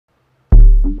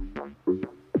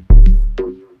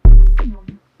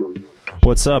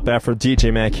What's up,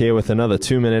 AfroDJMac here with another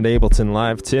 2-minute Ableton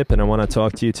live tip, and I want to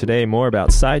talk to you today more about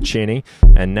sidechaining,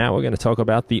 and now we're going to talk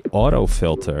about the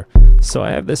AutoFilter. So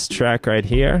I have this track right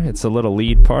here. It's a little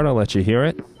lead part. I'll let you hear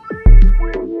it.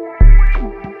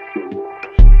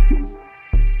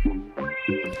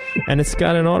 And it's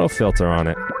got an AutoFilter on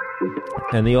it.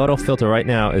 And the AutoFilter right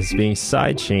now is being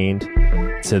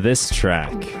sidechained to this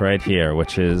track right here,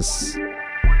 which is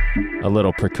a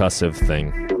little percussive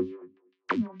thing.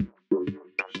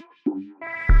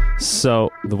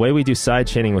 So the way we do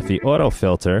sidechaining with the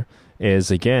AutoFilter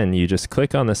is, again, you just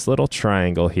click on this little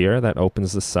triangle here that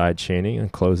opens the sidechaining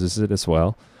and closes it as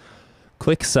well.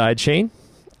 Click sidechain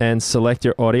and select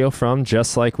your audio from,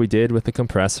 just like we did with the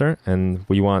compressor, and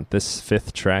we want this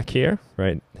 5th track here,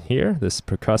 right here, this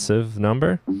percussive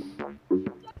number.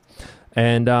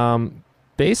 And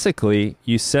basically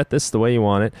you set this the way you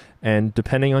want it, and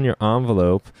depending on your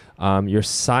envelope, your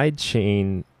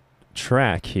sidechain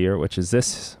track here, which is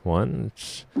this one,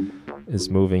 which is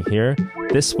moving here,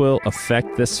 this will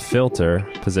affect this filter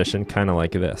position kind of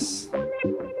like this,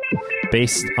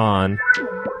 based on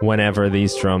whenever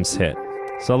these drums hit.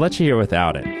 So I'll let you hear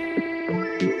without it.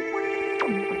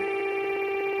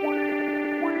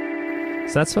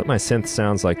 So that's what my synth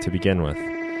sounds like to begin with.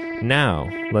 Now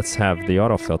let's have the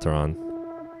AutoFilter on.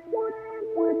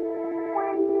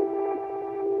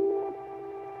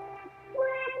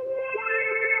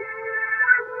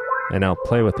 And I'll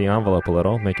play with the envelope a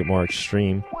little, make it more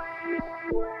extreme.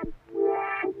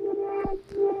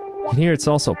 You can hear it's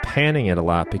also panning it a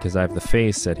lot because I have the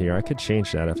phase set here. I could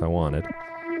change that if I wanted.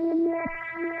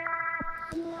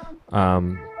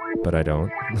 But I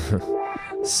don't.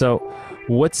 So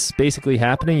what's basically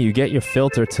happening, you get your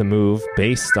filter to move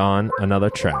based on another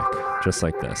track, just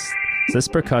like this. So this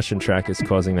percussion track is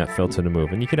causing that filter to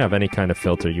move, and you can have any kind of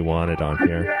filter you wanted on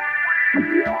here.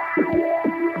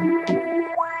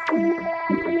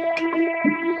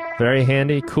 Very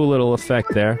handy, cool little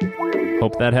effect there.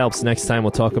 Hope that helps. Next time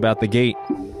we'll talk about the gate.